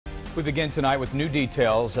We begin tonight with new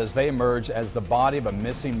details as they emerge as the body of a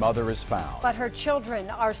missing mother is found. But her children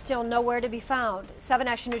are still nowhere to be found. 7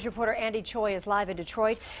 Action News reporter Andy Choi is live in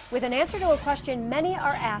Detroit with an answer to a question many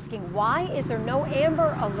are asking. Why is there no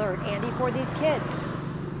Amber Alert, Andy, for these kids?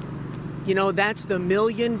 You know, that's the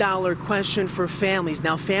million-dollar question for families.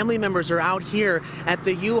 Now, family members are out here at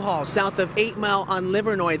the U-Haul south of 8 Mile on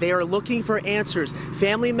Livernois. They are looking for answers.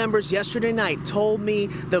 Family members yesterday night told me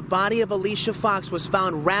the body of Alicia Fox was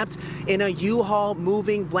found wrapped in a U-Haul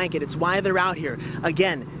moving blanket. It's why they're out here.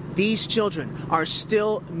 Again, these children are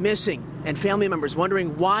still missing, and family members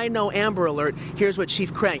wondering why no Amber Alert. Here's what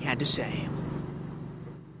Chief Craig had to say.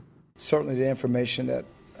 Certainly the information that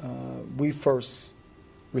we first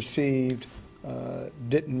received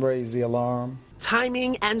didn't raise the alarm.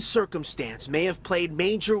 Timing and circumstance may have played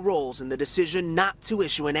major roles in the decision not to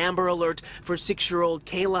issue an Amber Alert for 6-year-old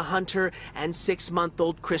Kayla Hunter and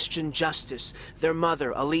 6-month-old Christian Justice. Their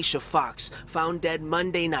mother, Alicia Fox, found dead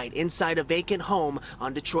Monday night inside a vacant home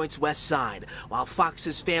on Detroit's west side. While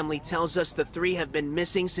Fox's family tells us the three have been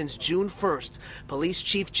missing since June 1st, Police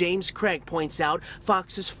Chief James Craig points out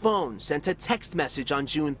Fox's phone sent a text message on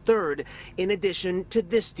June 3rd, in addition to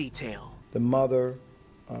this detail. The mother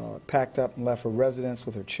packed up and left her residence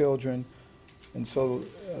with her children, and so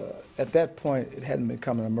at that point it hadn't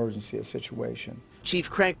become an emergency, a situation. Chief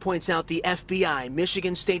Craig points out the FBI,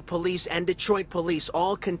 Michigan State Police, and Detroit Police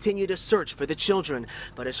all continue to search for the children.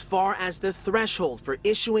 But as far as the threshold for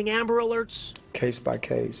issuing Amber Alerts? Case by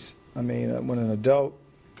case. I mean, when an adult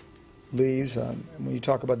leaves, when you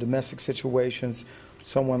talk about domestic situations,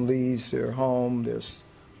 someone leaves their home, there's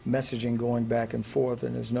messaging going back and forth,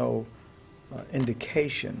 and there's no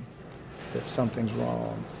indication that something's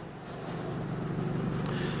wrong.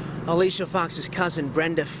 Alicia Fox's cousin,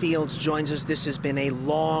 Brenda Fields, joins us. This has been a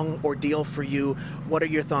long ordeal for you. What are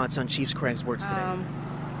your thoughts on Chief Craig's words today?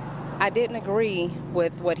 I didn't agree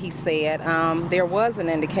with what he said. There was an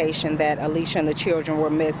indication that Alicia and the children were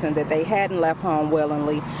missing, that they hadn't left home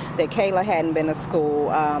willingly, that Kayla hadn't been to school.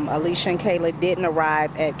 Alicia and Kayla didn't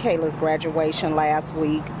arrive at Kayla's graduation last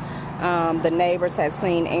week. The neighbors had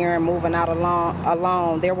seen Aaron moving out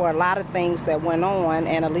alone. There were a lot of things that went on,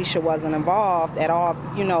 and Alicia wasn't involved at all,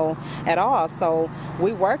 at all. So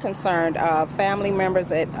we were concerned. Family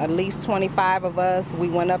members, at least 25 of us, we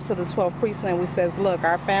went up to the 12th precinct. We says, look,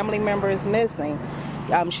 our family member is missing.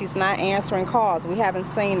 She's not answering calls. We haven't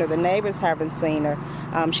seen her. The neighbors haven't seen her.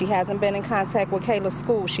 She hasn't been in contact with Kayla's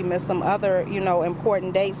school. She missed some other,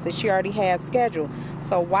 important dates that she already had scheduled.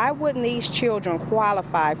 So why wouldn't these children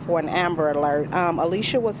qualify for an Amber Alert?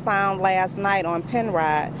 Alicia was found last night on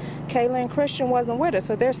Penrod. Kayla and Christian wasn't with her,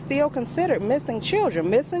 so they're still considered missing children.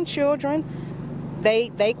 Missing children,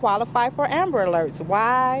 they qualify for Amber Alerts.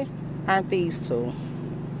 Why aren't these two?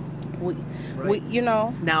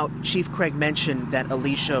 Now, Chief Craig mentioned that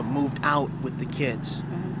Alicia moved out with the kids.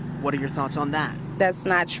 Mm-hmm. What are your thoughts on that? That's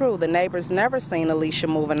not true. The neighbors never seen Alicia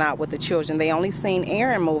moving out with the children. They only seen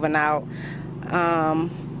Aaron moving out.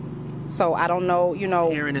 So I don't know,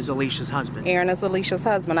 Aaron is Alicia's husband. Aaron is Alicia's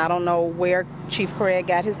husband. I don't know where Chief Craig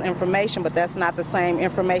got his information, but that's not the same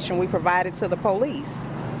information we provided to the police.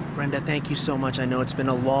 Brenda, thank you so much. I know it's been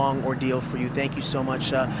a long ordeal for you. Thank you so much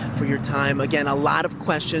for your time. Again, a lot of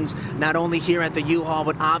questions, not only here at the U-Haul,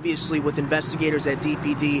 but obviously with investigators at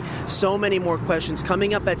DPD. So many more questions.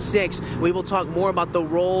 Coming up at 6, we will talk more about the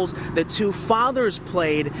roles the two fathers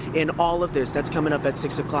played in all of this. That's coming up at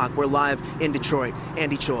 6 o'clock. We're live in Detroit.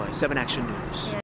 Andy Choi, 7 Action News.